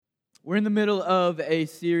We're in the middle of a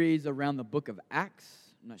series around the book of Acts.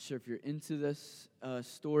 I'm not sure if you're into this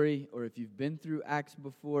story or if you've been through Acts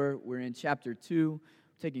before. We're in chapter 2. We're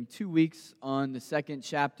taking 2 weeks on the second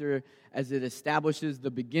chapter as it establishes the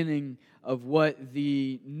beginning of what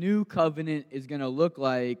the new covenant is going to look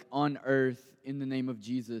like on earth in the name of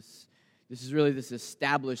Jesus. This is really this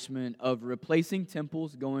establishment of replacing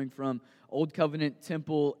temples, going from old covenant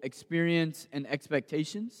temple experience and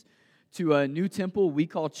expectations to a new temple we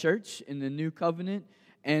call church in the new covenant,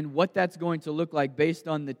 and what that's going to look like based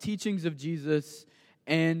on the teachings of Jesus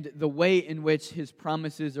and the way in which his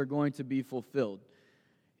promises are going to be fulfilled.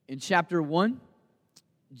 In chapter 1,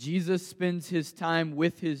 Jesus spends his time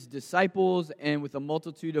with his disciples and with a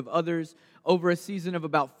multitude of others over a season of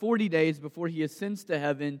about 40 days before he ascends to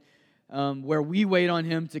heaven, where we wait on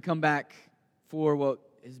him to come back for what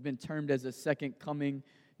has been termed as a second coming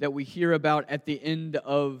that we hear about at the end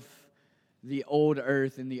of the old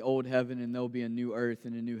earth and the old heaven, and there'll be a new earth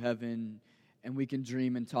and a new heaven, and we can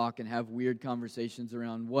dream and talk and have weird conversations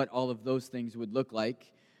around what all of those things would look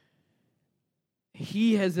like.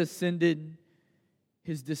 He has ascended.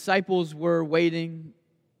 His disciples were waiting.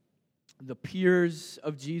 The peers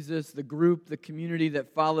of Jesus, the group, the community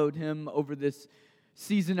that followed him over this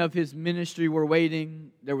season of his ministry were waiting.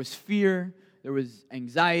 There was fear, there was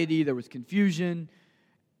anxiety, there was confusion,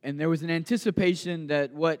 and there was an anticipation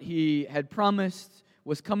that what he had promised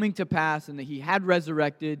was coming to pass and that he had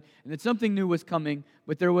resurrected and that something new was coming.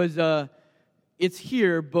 But there was it's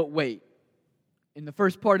here, but wait. In the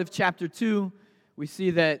first part of chapter 2, we see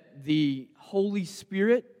that the Holy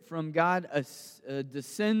Spirit from God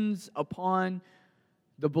descends upon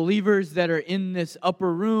the believers that are in this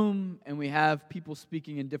upper room, and we have people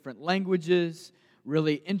speaking in different languages.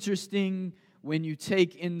 Really interesting when you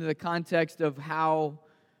take into the context of how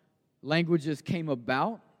languages came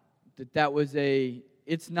about, that was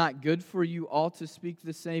it's not good for you all to speak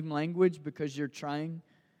the same language because you're trying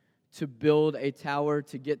to build a tower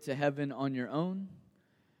to get to heaven on your own.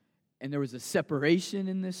 And there was a separation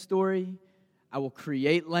in this story. I will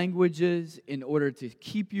create languages in order to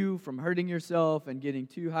keep you from hurting yourself and getting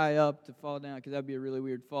too high up to fall down, because that'd be a really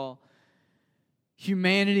weird fall.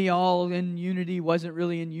 Humanity all in unity wasn't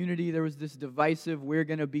really in unity. There was this divisive, we're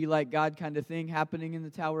going to be like God kind of thing happening in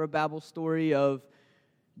the Tower of Babel story of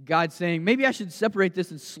God saying, maybe I should separate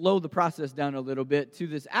this and slow the process down a little bit, to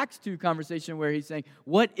this Acts 2 conversation where he's saying,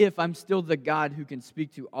 what if I'm still the God who can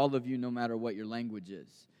speak to all of you no matter what your language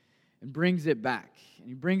is? And brings it back. And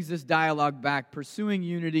he brings this dialogue back, pursuing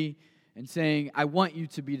unity and saying, I want you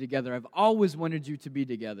to be together. I've always wanted you to be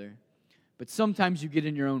together. But sometimes you get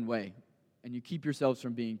in your own way and you keep yourselves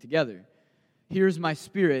from being together. Here's my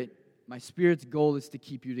spirit. My spirit's goal is to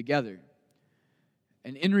keep you together.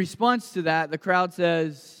 And in response to that, the crowd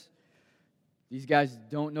says, these guys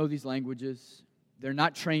don't know these languages. They're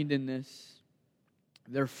not trained in this.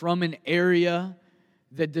 They're from an area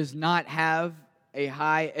that does not have a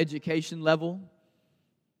high education level.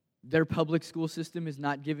 Their public school system is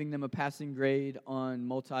not giving them a passing grade on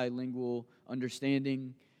multilingual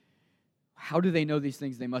understanding. How do they know these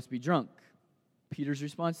things? They must be drunk. Peter's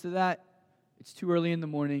response to that, it's too early in the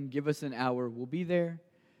morning, give us an hour, we'll be there.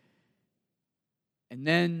 And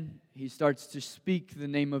then he starts to speak the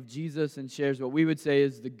name of Jesus and shares what we would say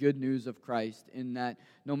is the good news of Christ, in that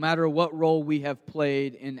no matter what role we have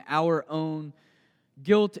played in our own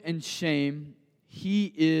guilt and shame,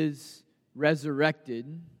 he is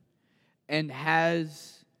resurrected and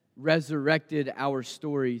has resurrected our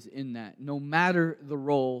stories in that. No matter the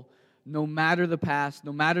role, no matter the past,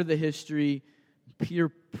 no matter the history, Peter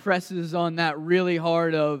presses on that really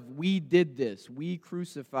hard of, we did this. We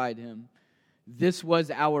crucified him. This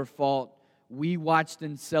was our fault. We watched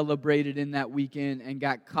and celebrated in that weekend and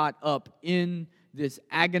got caught up in this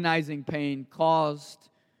agonizing pain caused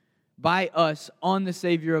by us on the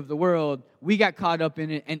Savior of the world. We got caught up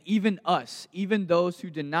in it, and even us, even those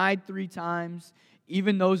who denied 3 times,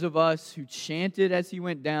 even those of us who chanted as he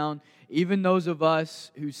went down, even those of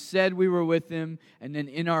us who said we were with him, and then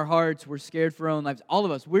in our hearts we're scared for our own lives, all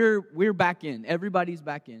of us, we're back in. Everybody's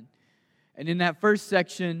back in. And in that first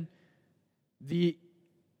section, the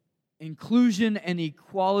inclusion and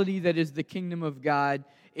equality that is the kingdom of God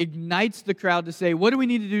ignites the crowd to say, what do we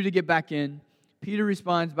need to do to get back in? Peter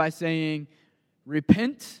responds by saying,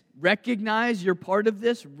 repent, recognize you're part of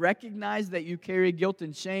this, recognize that you carry guilt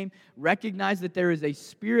and shame, recognize that there is a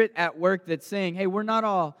spirit at work that's saying, hey, we're not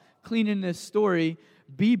all clean in this story.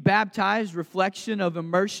 Be baptized, reflection of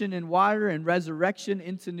immersion in water and resurrection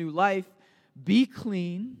into new life. Be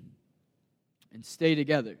clean and stay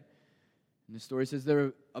together. And the story says there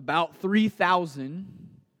were about 3,000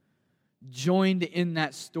 joined in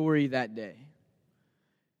that story that day.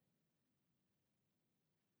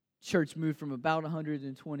 Church moved from about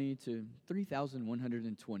 120 to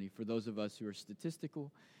 3,120 for those of us who are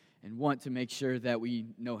statistical and want to make sure that we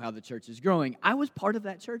know how the church is growing. I was part of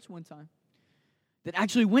that church one time that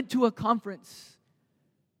actually went to a conference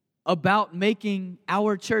about making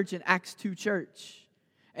our church an Acts 2 church.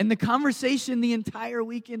 And the conversation the entire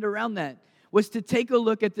weekend around that was to take a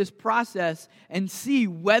look at this process and see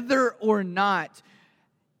whether or not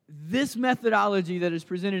this methodology that is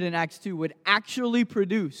presented in Acts 2 would actually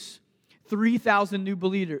produce 3,000 new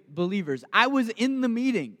believers. I was in the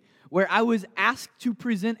meeting where I was asked to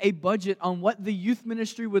present a budget on what the youth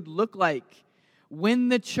ministry would look like when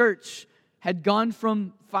the church had gone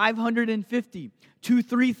from 550 to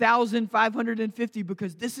 3,550,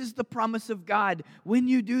 because this is the promise of God. When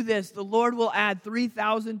you do this, the Lord will add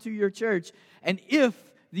 3,000 to your church. And if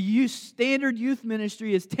the standard youth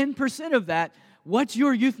ministry is 10% of that, what's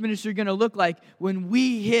your youth ministry going to look like when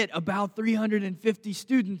we hit about 350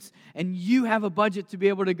 students and you have a budget to be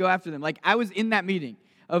able to go after them? Like, I was in that meeting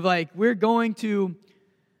of like, we're going to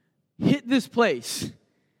hit this place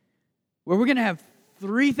where we're going to have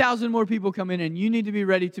 3,000 more people come in, and you need to be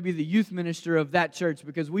ready to be the youth minister of that church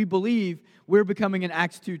because we believe we're becoming an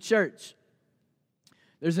Acts 2 church.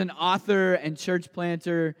 There's an author and church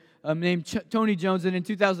planter named Tony Jones, and in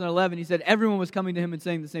 2011, he said everyone was coming to him and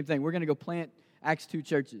saying the same thing. We're going to go plant Acts 2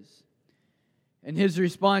 churches. And his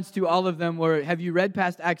response to all of them were, have you read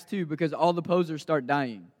past Acts 2? Because all the posers start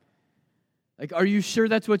dying. Like, are you sure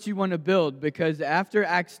that's what you want to build? Because after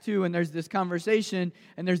Acts 2, and there's this conversation,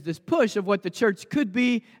 and there's this push of what the church could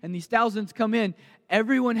be, and these thousands come in,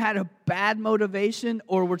 everyone had a bad motivation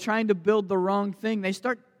or were trying to build the wrong thing. They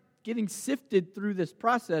start getting sifted through this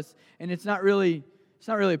process, and it's not really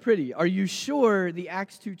pretty. Are you sure the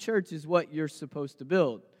Acts 2 church is what you're supposed to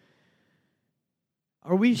build?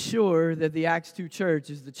 Are we sure that the Acts 2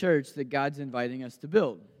 church is the church that God's inviting us to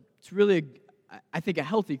build? It's really, I think, a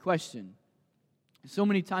healthy question. So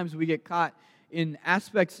many times we get caught in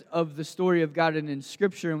aspects of the story of God and in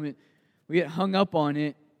Scripture, and we get hung up on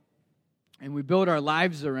it, and we build our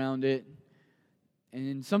lives around it,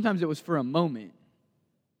 and sometimes it was for a moment.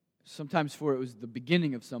 Sometimes it was the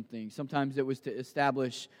beginning of something. Sometimes it was to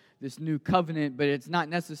establish this new covenant, but it's not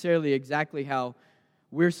necessarily exactly how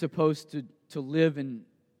we're supposed to live and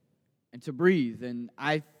to breathe. And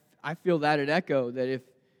I feel that at Echo, that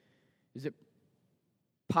is it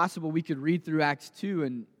possible we could read through Acts 2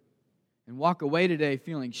 and walk away today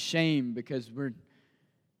feeling shame because we're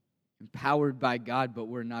empowered by God, but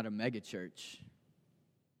we're not a megachurch?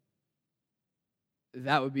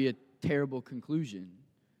 That would be a terrible conclusion.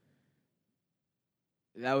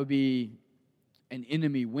 That would be an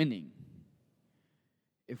enemy winning.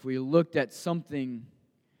 If we looked at something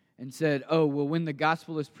and said, oh, well, when the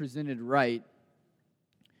gospel is presented right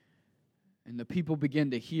and the people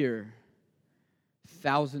begin to hear,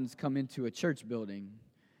 thousands come into a church building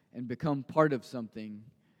and become part of something,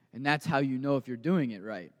 and that's how you know if you're doing it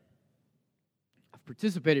right. I've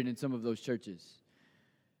participated in some of those churches,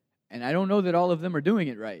 and I don't know that all of them are doing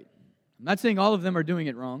it right. I'm not saying all of them are doing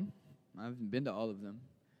it wrong. I haven't been to all of them.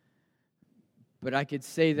 But I could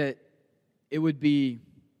say that it would be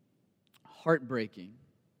heartbreaking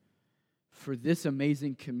for this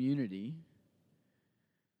amazing community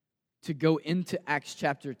to go into Acts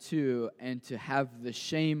chapter 2 and to have the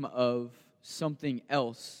shame of something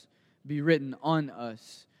else be written on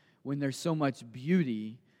us when there's so much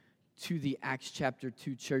beauty to the Acts chapter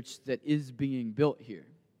 2 church that is being built here.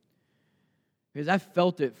 Because I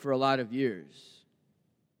felt it for a lot of years.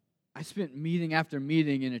 I spent meeting after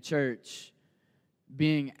meeting in a church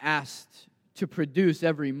being asked to produce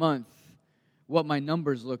every month what my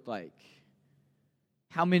numbers looked like.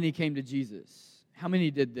 How many came to Jesus? How many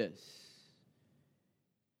did this?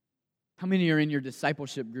 How many are in your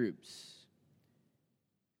discipleship groups?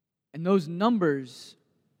 And those numbers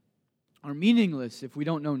are meaningless if we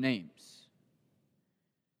don't know names.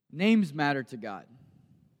 Names matter to God.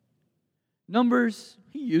 Numbers,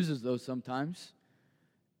 He uses those sometimes.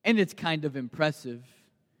 And it's kind of impressive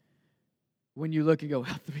when you look and go,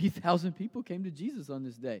 wow, 3,000 people came to Jesus on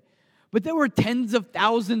this day. But there were tens of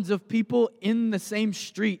thousands of people in the same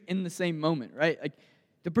street in the same moment, right? Like,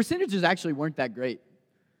 the percentages actually weren't that great.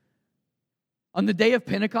 On the day of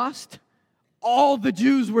Pentecost, all the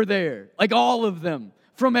Jews were there, like all of them,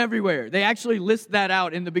 from everywhere. They actually list that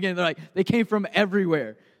out in the beginning. They're like, they came from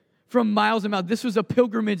everywhere, from miles and miles. This was a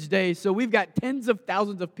pilgrimage day, so we've got tens of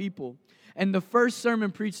thousands of people. And the first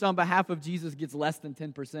sermon preached on behalf of Jesus gets less than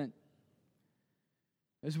 10%.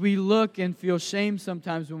 As we look and feel shame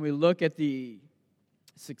sometimes when we look at the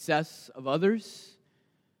success of others,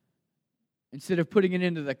 instead of putting it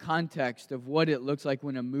into the context of what it looks like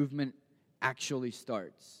when a movement actually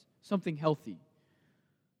starts. Something healthy,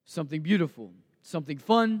 something beautiful, something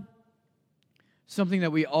fun, something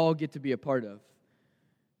that we all get to be a part of.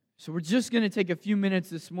 So we're just going to take a few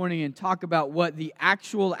minutes this morning and talk about what the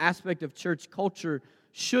actual aspect of church culture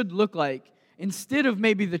should look like, instead of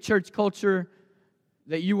maybe the church culture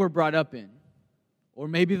that you were brought up in, or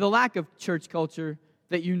maybe the lack of church culture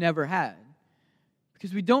that you never had.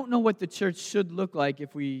 Because we don't know what the church should look like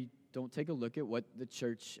if we don't take a look at what the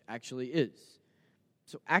church actually is.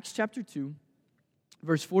 So Acts chapter 2,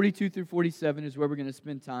 verse 42 through 47 is where we're going to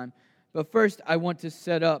spend time. But first, I want to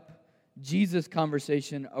set up Jesus'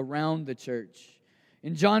 conversation around the church.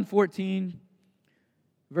 In John 14,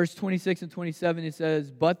 verse 26 and 27, it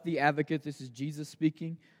says, "But the advocate," this is Jesus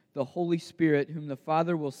speaking, "the Holy Spirit, whom the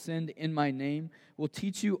Father will send in my name, will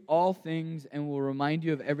teach you all things and will remind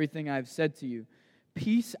you of everything I have said to you.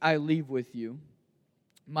 Peace I leave with you,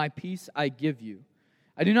 my peace I give you.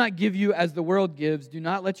 I do not give you as the world gives. Do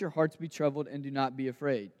not let your hearts be troubled and do not be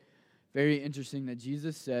afraid." Very interesting that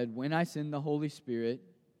Jesus said, when I send the Holy Spirit,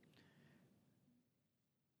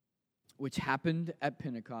 which happened at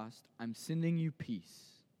Pentecost, I'm sending you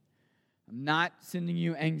peace. I'm not sending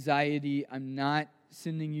you anxiety. I'm not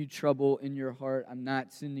sending you trouble in your heart. I'm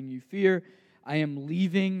not sending you fear. I am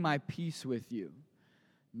leaving my peace with you.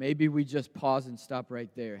 Maybe we just pause and stop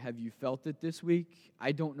right there. Have you felt it this week?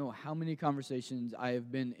 I don't know how many conversations I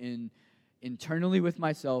have been in internally with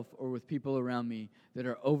myself or with people around me that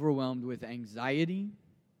are overwhelmed with anxiety,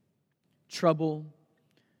 trouble,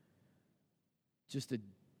 just a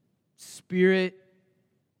spirit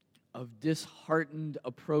of disheartened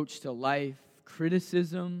approach to life,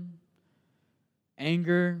 criticism,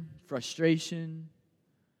 anger, frustration.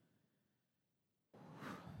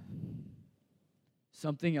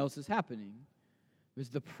 Something else is happening. It was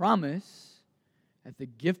the promise that the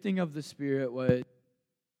gifting of the Spirit was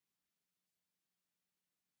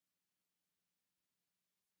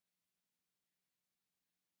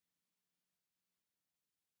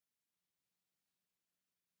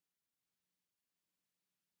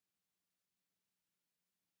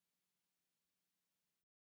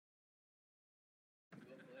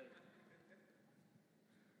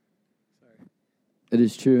It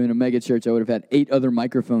is true. In a mega church, I would have had 8 other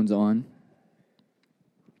microphones on.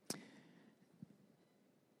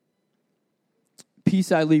 Peace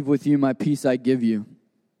I leave with you, my peace I give you.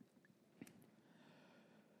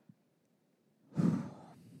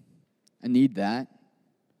 I need that.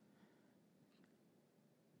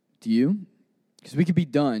 Do you? Because we could be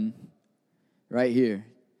done right here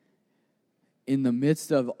in the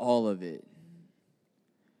midst of all of it.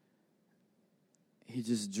 He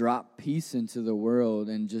just dropped peace into the world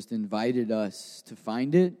and just invited us to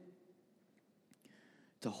find it,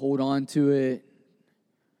 to hold on to it,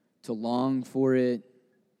 to long for it,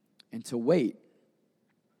 and to wait.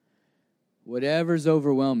 Whatever's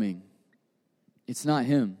overwhelming, it's not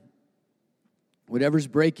Him. Whatever's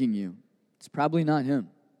breaking you, it's probably not Him.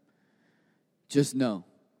 Just know.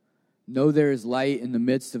 Know there is light in the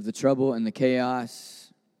midst of the trouble and the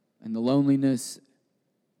chaos and the loneliness.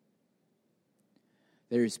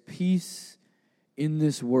 There is peace in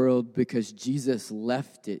this world because Jesus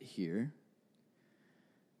left it here.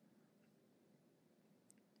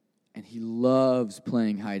 And He loves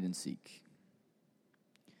playing hide and seek.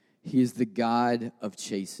 He is the God of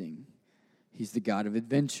chasing. He's the God of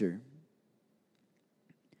adventure.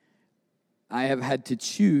 I have had to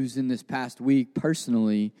choose in this past week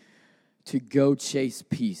personally to go chase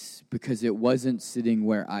peace because it wasn't sitting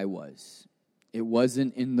where I was. It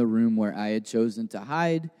wasn't in the room where I had chosen to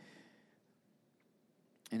hide.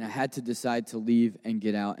 And I had to decide to leave and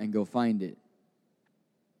get out and go find it.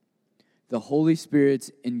 The Holy Spirit's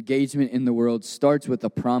engagement in the world starts with a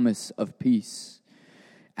promise of peace.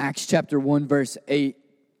 Acts chapter 1, verse 8.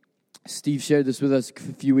 Steve shared this with us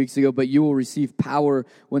a few weeks ago, but you will receive power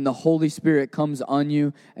when the Holy Spirit comes on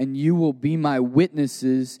you, and you will be my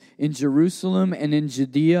witnesses in Jerusalem and in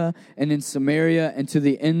Judea and in Samaria and to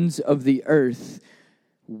the ends of the earth.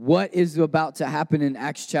 What is about to happen in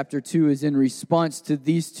Acts chapter 2 is in response to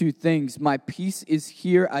these two things. My peace is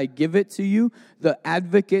here, I give it to you. The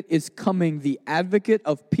advocate is coming. The advocate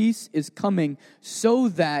of peace is coming so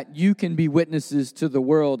that you can be witnesses to the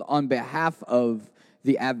world on behalf of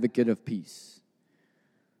the advocate of peace.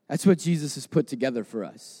 That's what Jesus has put together for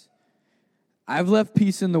us. I've left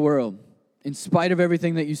peace in the world in spite of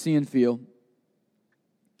everything that you see and feel.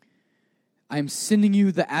 I am sending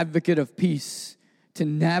you the advocate of peace to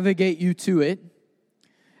navigate you to it,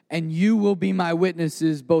 and you will be my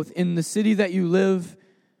witnesses both in the city that you live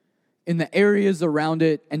in the areas around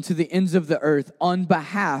it and to the ends of the earth on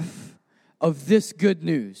behalf of this good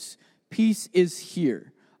news. Peace is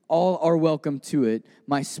here. All are welcome to it.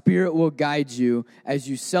 My Spirit will guide you as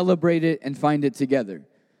you celebrate it and find it together.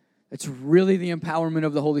 It's really the empowerment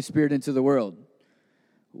of the Holy Spirit into the world.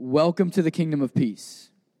 Welcome to the kingdom of peace.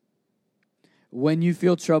 When you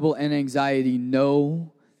feel trouble and anxiety,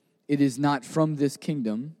 know it is not from this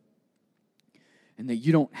kingdom and that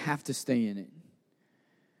you don't have to stay in it.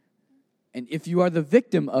 And if you are the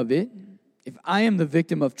victim of it, if I am the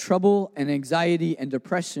victim of trouble and anxiety and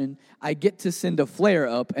depression, I get to send a flare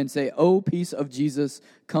up and say, "Oh, peace of Jesus,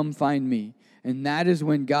 come find me." And that is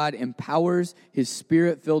when God empowers his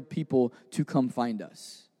Spirit-filled people to come find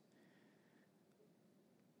us.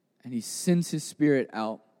 And he sends his Spirit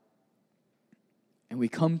out. And we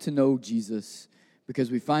come to know Jesus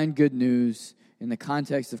because we find good news in the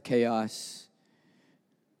context of chaos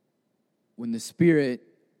when the Spirit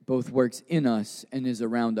both works in us and is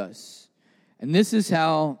around us. And this is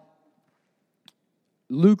how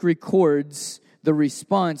Luke records the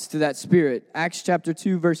response to that Spirit. Acts chapter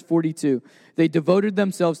 2, verse 42. They devoted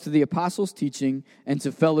themselves to the apostles' teaching and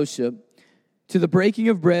to fellowship, to the breaking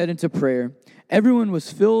of bread and to prayer. Everyone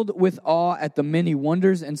was filled with awe at the many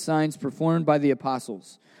wonders and signs performed by the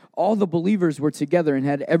apostles. All the believers were together and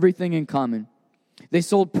had everything in common. They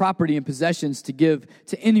sold property and possessions to give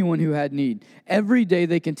to anyone who had need. Every day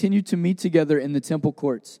they continued to meet together in the temple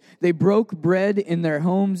courts. They broke bread in their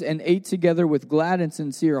homes and ate together with glad and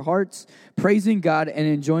sincere hearts, praising God and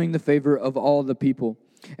enjoying the favor of all the people.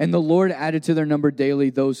 And the Lord added to their number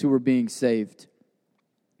daily those who were being saved.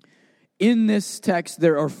 In this text,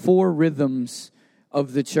 there are 4 rhythms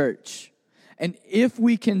of the church. And if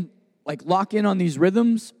we can lock in on these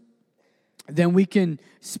rhythms, then we can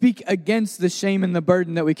speak against the shame and the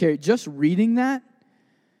burden that we carry. Just reading that,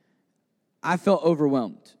 I felt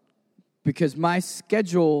overwhelmed because my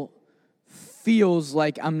schedule feels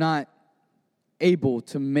like I'm not able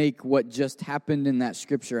to make what just happened in that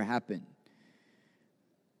scripture happen.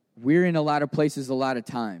 We're in a lot of places a lot of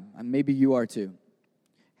time. Maybe you are too.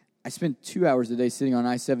 I spend 2 hours a day sitting on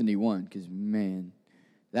I-71 because, man,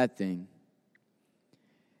 that thing.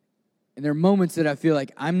 And there are moments that I feel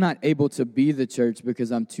like I'm not able to be the church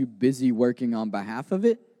because I'm too busy working on behalf of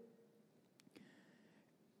it.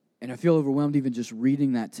 And I feel overwhelmed even just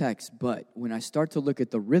reading that text. But when I start to look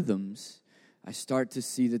at the rhythms, I start to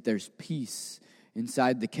see that there's peace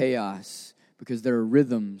inside the chaos because there are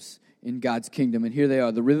rhythms in God's kingdom. And here they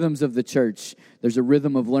are, the rhythms of the church. There's a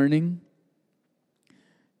rhythm of learning.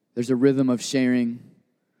 There's a rhythm of sharing.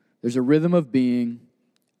 There's a rhythm of being.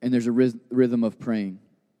 And there's a rhythm of praying.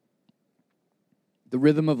 The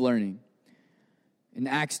rhythm of learning. In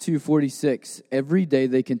Acts 2:46, every day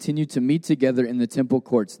they continued to meet together in the temple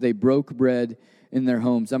courts. They broke bread in their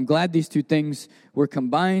homes. I'm glad these two things were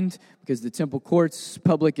combined because the temple courts,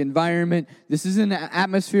 public environment, this is an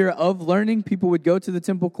atmosphere of learning. People would go to the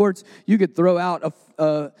temple courts. You could throw out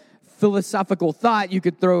a philosophical thought. You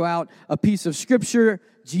could throw out a piece of scripture.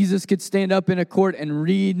 Jesus could stand up in a court and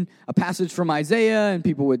read a passage from Isaiah, and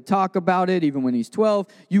people would talk about it even when he's 12.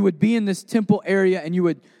 You would be in this temple area, and you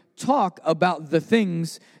would talk about the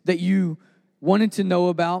things that you wanted to know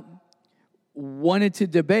about, wanted to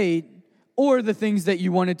debate, or the things that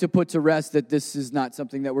you wanted to put to rest, that this is not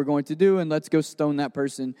something that we're going to do, and let's go stone that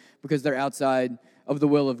person because they're outside of the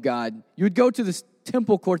will of God. You would go to the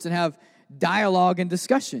temple courts and have dialogue and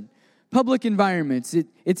discussion. Public environments,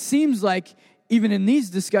 it seems like even in these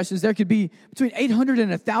discussions, there could be between 800 and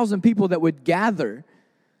 1,000 people that would gather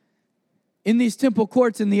in these temple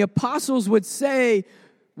courts, and the apostles would say,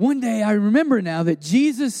 one day I remember now that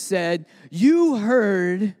Jesus said, you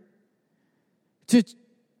heard to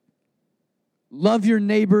love your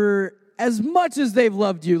neighbor as much as they've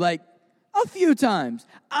loved you, like a few times.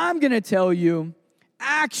 I'm going to tell you,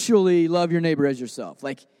 actually love your neighbor as yourself.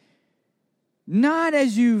 Like, not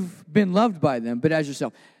as you've been loved by them, but as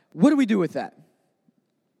yourself. What do we do with that?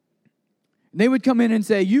 They would come in and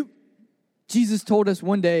say, Jesus told us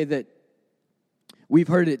one day that we've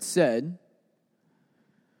heard it said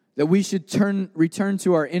that we should return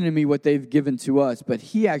to our enemy what they've given to us. But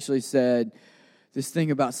he actually said this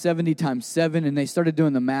thing about 70 times 7, and they started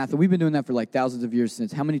doing the math. And we've been doing that for like thousands of years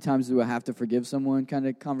since. How many times do I have to forgive someone kind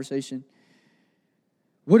of conversation?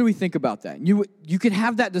 What do we think about that? You could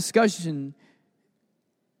have that discussion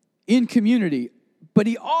in community. But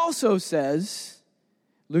he also says,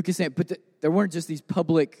 Luke is saying, but there weren't just these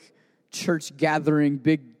public church gathering,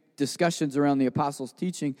 big discussions around the apostles'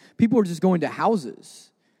 teaching. People were just going to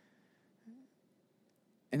houses.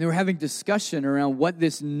 And they were having discussion around what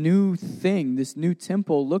this new thing, this new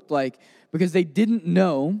temple looked like, because they didn't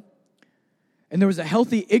know And there was a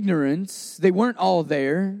healthy ignorance. They weren't all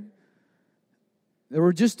there. There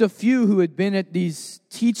were just a few who had been at these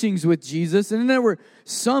teachings with Jesus. And then there were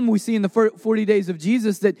some we see in the 40 days of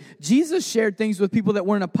Jesus that Jesus shared things with people that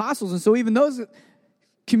weren't apostles. And so even those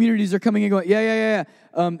communities are coming and going, yeah.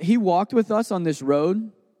 He walked with us on this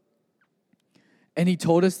road. And he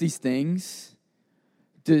told us these things.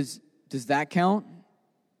 Does that count?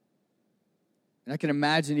 And I can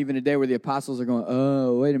imagine even a day where the apostles are going,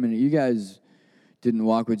 oh, wait a minute, you guys didn't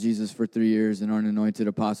walk with Jesus for 3 years and aren't anointed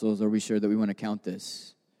apostles. Are we sure that we want to count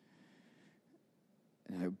this?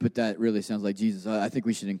 But that really sounds like Jesus. I think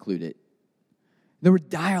we should include it. There were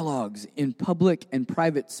dialogues in public and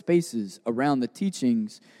private spaces around the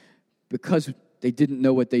teachings because they didn't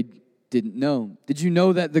know what they didn't know. Did you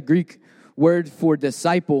know that the Greek word for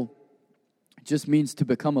disciple just means to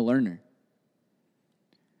become a learner?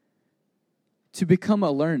 To become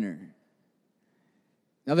a learner.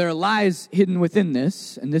 Now, there are lies hidden within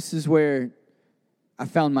this, and this is where I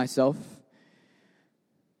found myself.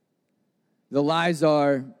 The lies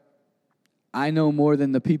are, I know more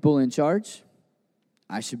than the people in charge.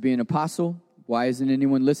 I should be an apostle. Why isn't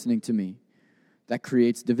anyone listening to me? That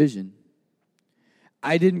creates division.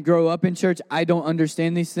 I didn't grow up in church. I don't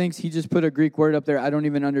understand these things. He just put a Greek word up there. I don't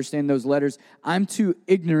even understand those letters. I'm too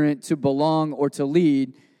ignorant to belong or to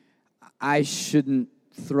lead. I shouldn't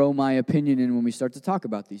throw my opinion in when we start to talk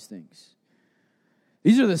about these things.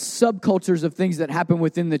 These are the subcultures of things that happen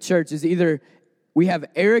within the church. Is either we have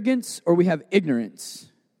arrogance or we have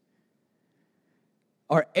ignorance.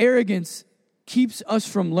 Our arrogance keeps us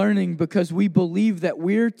from learning because we believe that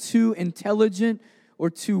we're too intelligent or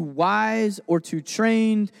too wise or too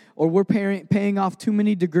trained or we're paying off too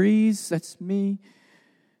many degrees. That's me.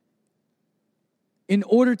 In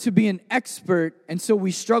order to be an expert, and so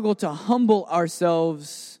we struggle to humble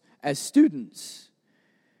ourselves as students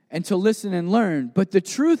and to listen and learn. But the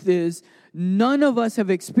truth is, none of us have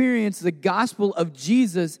experienced the gospel of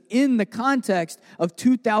Jesus in the context of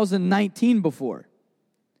 2019 before.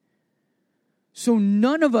 So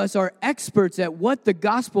none of us are experts at what the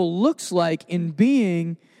gospel looks like in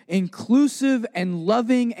being inclusive and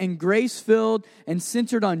loving and grace-filled and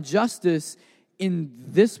centered on justice in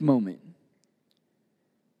this moment.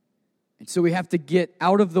 And so we have to get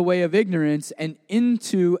out of the way of ignorance and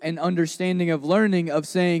into an understanding of learning, of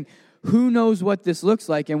saying, who knows what this looks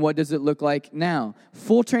like and what does it look like now?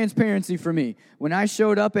 Full transparency for me. When I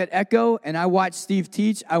showed up at Echo and I watched Steve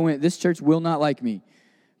teach, I went, this church will not like me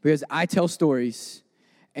because I tell stories.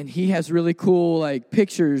 And he has really cool like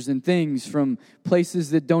pictures and things from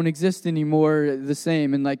places that don't exist anymore the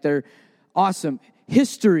same. And like they're awesome.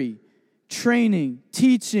 History, training,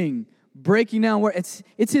 teaching, breaking down where it's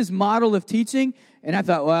his model of teaching. And I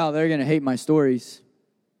thought, wow, they're going to hate my stories.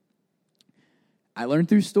 I learned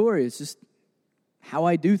through story. It's just how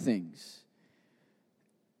I do things.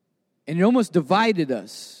 And it almost divided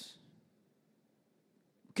us.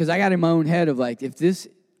 Because I got in my own head of like, if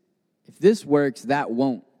this works, that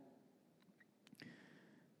won't.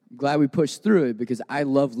 I'm glad we pushed through it because I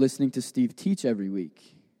love listening to Steve teach every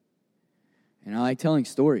week. And I like telling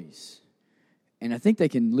stories. And I think they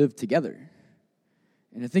can live together.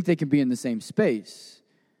 And I think they can be in the same space.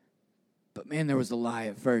 But man, there was a lie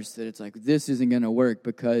at first that it's like, this isn't going to work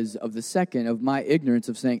because of the second of my ignorance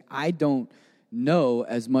of saying, I don't know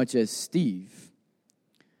as much as Steve.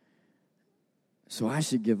 So I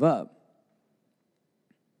should give up.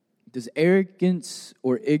 Does arrogance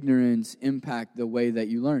or ignorance impact the way that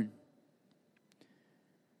you learn?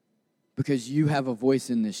 Because you have a voice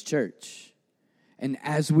in this church. And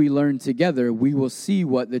as we learn together, we will see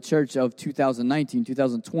what the church of 2019,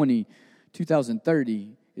 2020,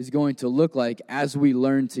 2030 is going to look like as we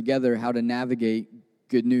learn together how to navigate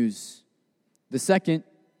good news. The second,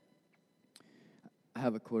 I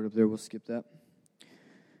have a quote up there. We'll skip that.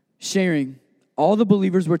 Sharing. All the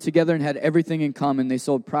believers were together and had everything in common. They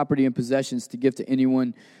sold property and possessions to give to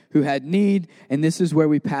anyone who had need. And this is where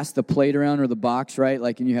we pass the plate around or the box, right?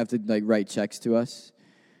 Like, and you have to like write checks to us.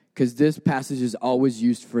 Because this passage is always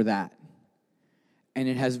used for that. And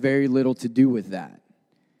it has very little to do with that.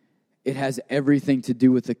 It has everything to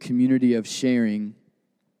do with the community of sharing.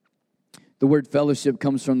 The word fellowship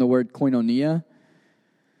comes from the word koinonia.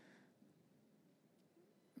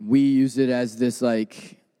 We use it as this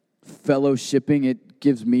like fellowshipping. It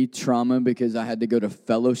gives me trauma because I had to go to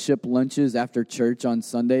fellowship lunches after church on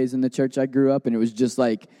Sundays in the church I grew up. And it was just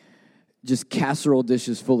casserole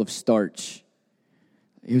dishes full of starch.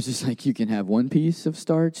 It was just like, you can have 1 piece of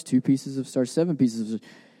starch, 2 pieces of starch, 7 pieces of starch.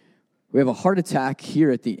 We have a heart attack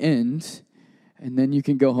here at the end, and then you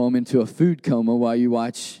can go home into a food coma while you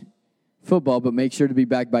watch football, but make sure to be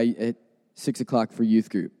back by at 6 o'clock for youth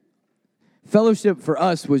group. Fellowship for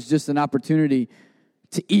us was just an opportunity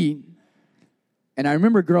to eat. And I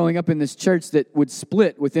remember growing up in this church that would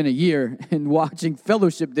split within a year and watching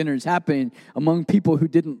fellowship dinners happening among people who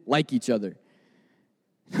didn't like each other.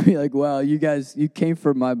 Be like, wow, you came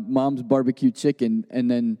for my mom's barbecue chicken and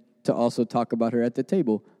then to also talk about her at the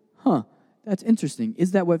table. Huh, that's interesting.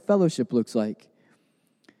 Is that what fellowship looks like?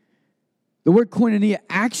 The word koinonia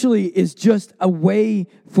actually is just a way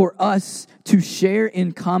for us to share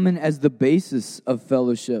in common as the basis of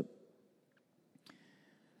fellowship.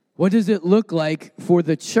 What does it look like for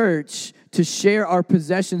the church to share our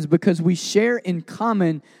possessions? Because we share in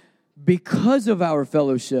common because of our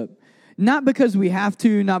fellowship. Not because we have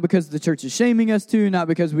to, not because the church is shaming us to, not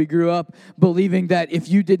because we grew up believing that if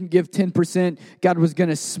you didn't give 10%, God was going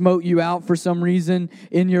to smote you out for some reason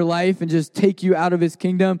in your life and just take you out of his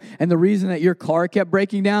kingdom. And the reason that your car kept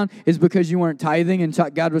breaking down is because you weren't tithing and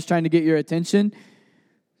God was trying to get your attention.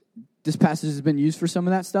 This passage has been used for some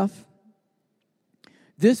of that stuff.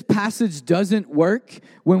 This passage doesn't work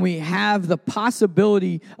when we have the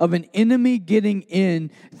possibility of an enemy getting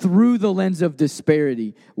in through the lens of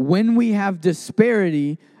disparity. When we have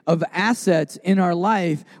disparity of assets in our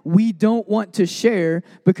life, we don't want to share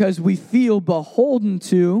because we feel beholden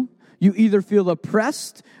to. You either feel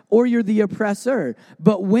oppressed or you're the oppressor.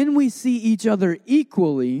 But when we see each other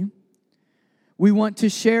equally, we want to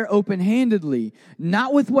share open-handedly,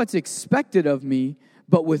 not with what's expected of me,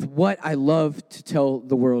 but with what I love to tell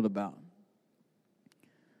the world about.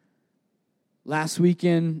 Last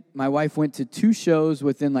weekend, my wife went to 2 shows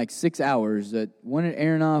within like 6 hours, one at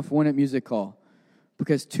Aronoff, one at Music Hall,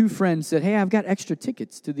 because 2 friends said, hey, I've got extra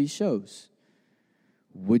tickets to these shows.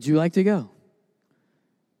 Would you like to go?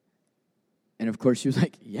 And of course, she was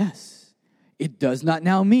like, yes. It does not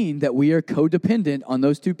now mean that we are codependent on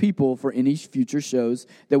those 2 people for any future shows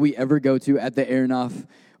that we ever go to at the Aronoff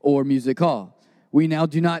or Music Hall. We now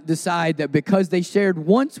do not decide that because they shared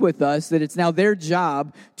once with us, that it's now their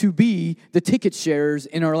job to be the ticket sharers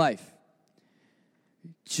in our life.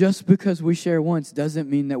 Just because we share once doesn't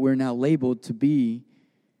mean that we're now labeled to be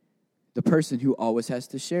the person who always has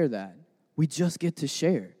to share that. We just get to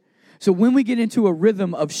share. So when we get into a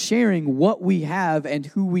rhythm of sharing what we have and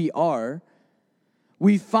who we are,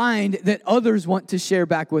 we find that others want to share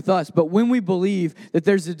back with us. But when we believe that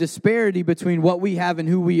there's a disparity between what we have and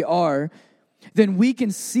who we are, then we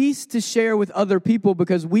can cease to share with other people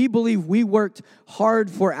because we believe we worked hard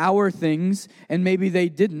for our things and maybe they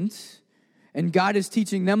didn't. And God is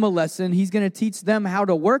teaching them a lesson. He's going to teach them how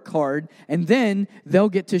to work hard, and then they'll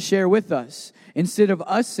get to share with us. Instead of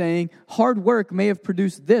us saying, hard work may have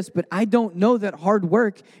produced this, but I don't know that hard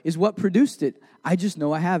work is what produced it. I just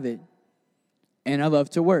know I have it. And I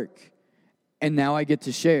love to work. And now I get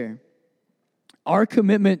to share. Our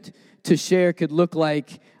commitment to share could look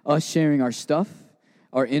like us sharing our stuff,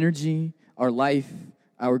 our energy, our life,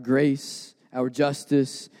 our grace, our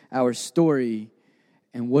justice, our story,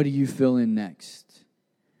 and what do you fill in next?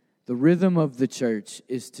 The rhythm of the church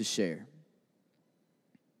is to share.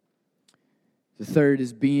 The third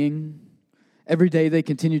is being. Every day they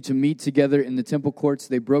continued to meet together in the temple courts.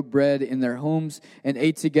 They broke bread in their homes and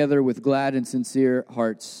ate together with glad and sincere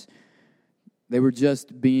hearts. They were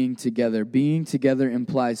just being together. Being together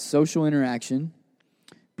implies social interaction,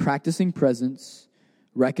 practicing presence,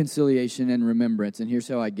 reconciliation, and remembrance. And here's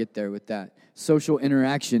how I get there with that. Social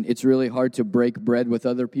interaction, it's really hard to break bread with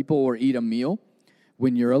other people or eat a meal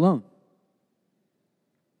when you're alone.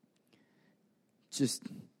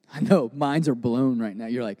 I know, minds are blown right now.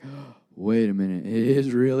 You're like, oh, wait a minute. It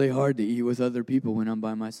is really hard to eat with other people when I'm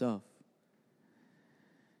by myself.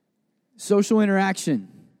 Social interaction.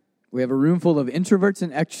 We have a room full of introverts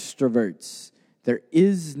and extroverts. There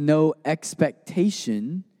is no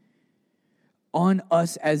expectation on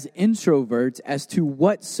us as introverts as to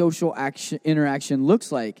what social interaction looks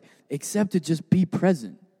like, except to just be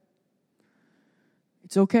present.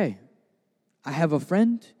 It's okay. I have a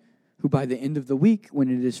friend who by the end of the week, when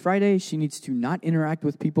it is Friday, she needs to not interact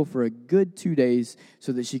with people for a good 2 days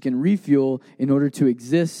so that she can refuel in order to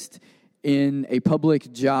exist in a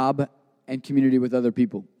public job and community with other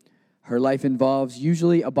people. Her life involves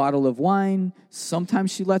usually a bottle of wine. Sometimes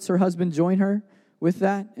she lets her husband join her with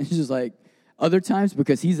that. And she's like, other times,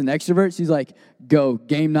 because he's an extrovert, she's like, go,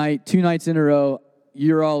 game night, 2 nights in a row,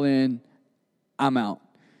 you're all in, I'm out.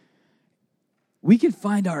 We can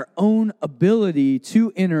find our own ability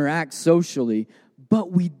to interact socially,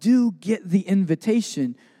 but we do get the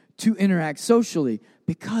invitation to interact socially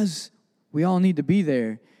because we all need to be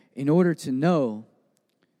there in order to know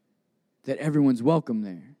that everyone's welcome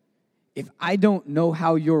there. if I don't know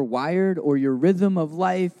how you're wired or your rhythm of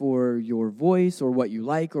life or your voice or what you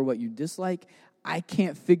like or what you dislike, I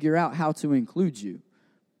can't figure out how to include you.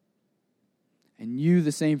 And you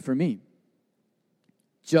the same for me.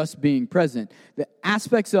 Just being present. The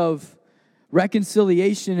aspects of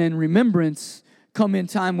reconciliation and remembrance come in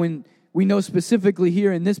time when we know specifically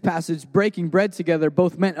here in this passage, breaking bread together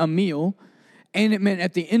both meant a meal, and it meant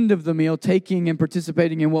at the end of the meal, taking and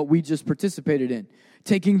participating in what we just participated in.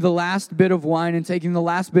 Taking the last bit of wine and taking the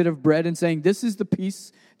last bit of bread and saying, this is the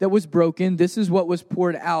piece that was broken. This is what was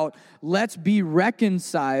poured out. Let's be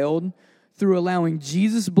reconciled through allowing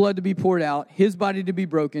Jesus' blood to be poured out, his body to be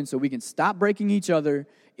broken, so we can stop breaking each other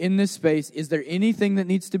in this space. Is there anything that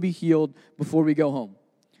needs to be healed before we go home?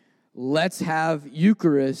 Let's have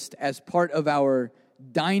Eucharist as part of our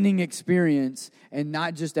dining experience and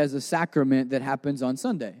not just as a sacrament that happens on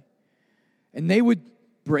Sunday. And they would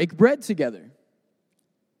break bread together.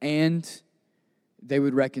 And they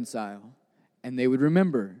would reconcile. And they would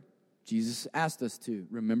remember. Jesus asked us to.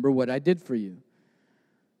 Remember what I did for you.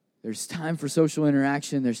 There's time for social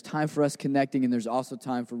interaction. There's time for us connecting. And there's also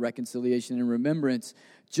time for reconciliation and remembrance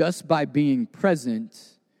just by being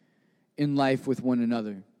present in life with one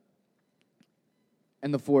another.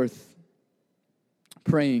 And the fourth,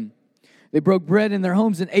 praying. They broke bread in their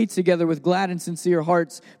homes and ate together with glad and sincere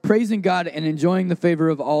hearts, praising God and enjoying the favor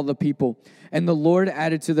of all the people. And the Lord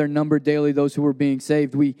added to their number daily those who were being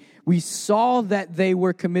saved. We saw that they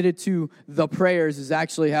were committed to the prayers is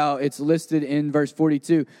actually how it's listed in verse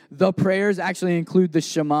 42. The prayers actually include the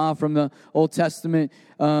Shema from the Old Testament,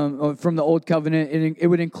 from the Old Covenant. It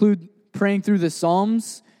would include praying through the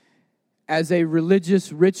Psalms as a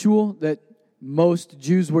religious ritual that most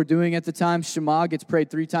Jews were doing at the time. Shema gets prayed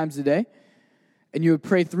 3 times a day. And you would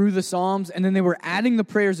pray through the Psalms, and then they were adding the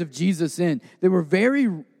prayers of Jesus in. They were very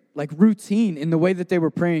routine in the way that they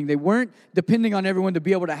were praying. They weren't depending on everyone to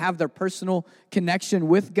be able to have their personal connection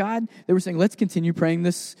with God. They were saying, let's continue praying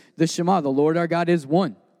the Shema. The Lord our God is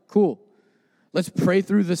one. Cool. Let's pray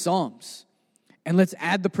through the Psalms. And let's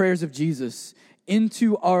add the prayers of Jesus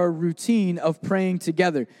into our routine of praying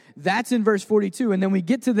together. That's in verse 42. And then we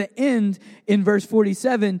get to the end in verse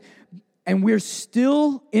 47, and we're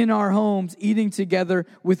still in our homes eating together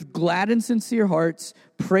with glad and sincere hearts,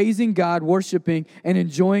 praising God, worshiping, and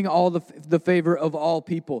enjoying all the favor of all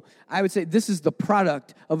people. I would say this is the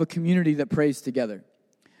product of a community that prays together.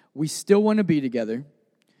 We still want to be together.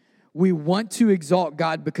 We want to exalt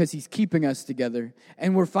God because he's keeping us together.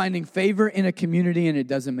 And we're finding favor in a community, and it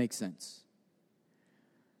doesn't make sense.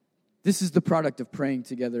 This is the product of praying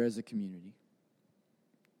together as a community.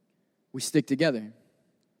 We stick together.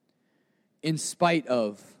 In spite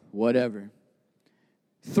of whatever,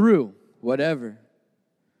 through whatever,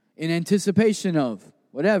 in anticipation of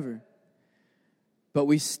whatever. But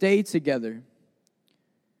we stay together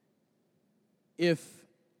if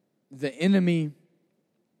the enemy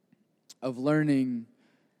of learning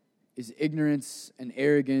is ignorance and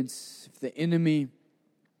arrogance, if the enemy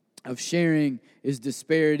of sharing is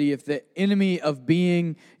disparity, if the enemy of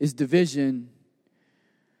being is division,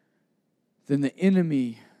 then the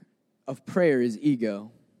enemy of prayer is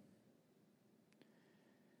ego.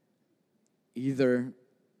 Either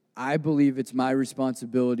I believe it's my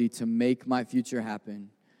responsibility to make my future happen,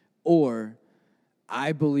 or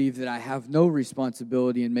I believe that I have no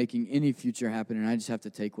responsibility in making any future happen, and I just have to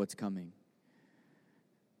take what's coming.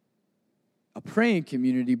 A praying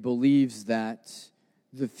community believes that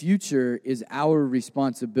the future is our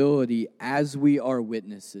responsibility as we are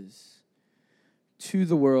witnesses to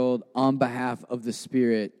the world on behalf of the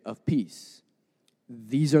Spirit of peace.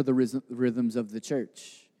 These are the rhythms of the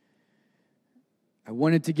church. I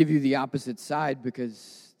wanted to give you the opposite side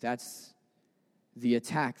because that's the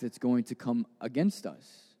attack that's going to come against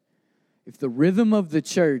us. If the rhythm of the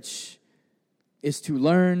church is to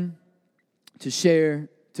learn, to share,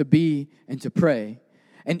 to be, and to pray,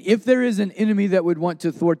 and if there is an enemy that would want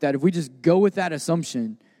to thwart that, if we just go with that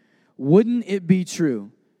assumption, wouldn't it be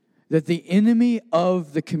true that the enemy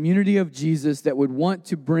of the community of Jesus that would want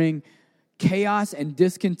to bring chaos and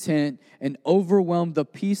discontent and overwhelm the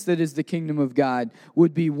peace that is the kingdom of God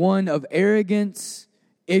would be one of arrogance,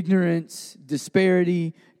 ignorance,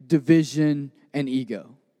 disparity, division, and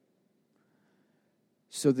ego,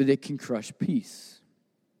 so that it can crush peace.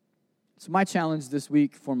 So my challenge this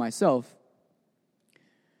week for myself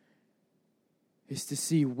is to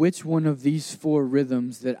see which one of these 4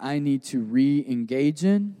 rhythms that I need to re-engage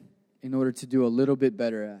in order to do a little bit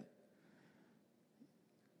better at.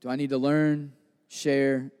 Do I need to learn,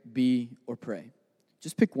 share, be, or pray?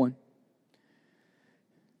 Just pick one.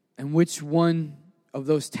 And which one of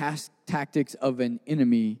those tactics of an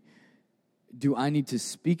enemy do I need to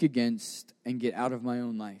speak against and get out of my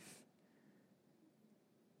own life?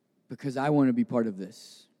 Because I want to be part of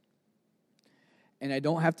this. And I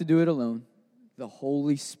don't have to do it alone. The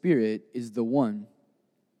Holy Spirit is the one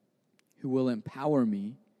who will empower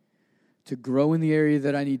me to grow in the area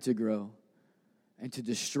that I need to grow and to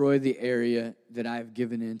destroy the area that I have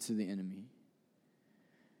given into the enemy.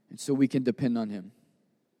 And so we can depend on him.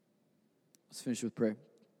 Let's finish with prayer.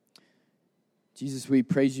 Jesus, we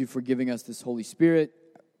praise you for giving us this Holy Spirit.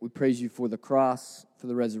 We praise you for the cross, for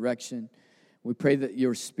the resurrection. We pray that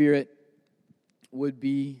your Spirit would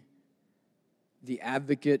be the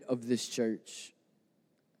advocate of this church.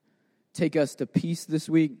 Take us to peace this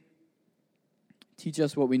week. Teach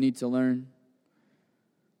us what we need to learn.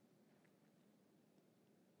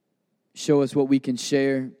 Show us what we can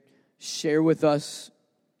share. Share with us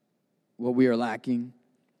what we are lacking.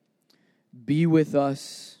 Be with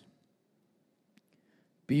us.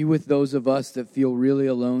 Be with those of us that feel really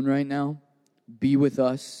alone right now. Be with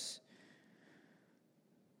us.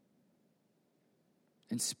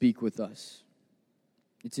 And speak with us.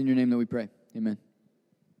 It's in your name that we pray. Amen.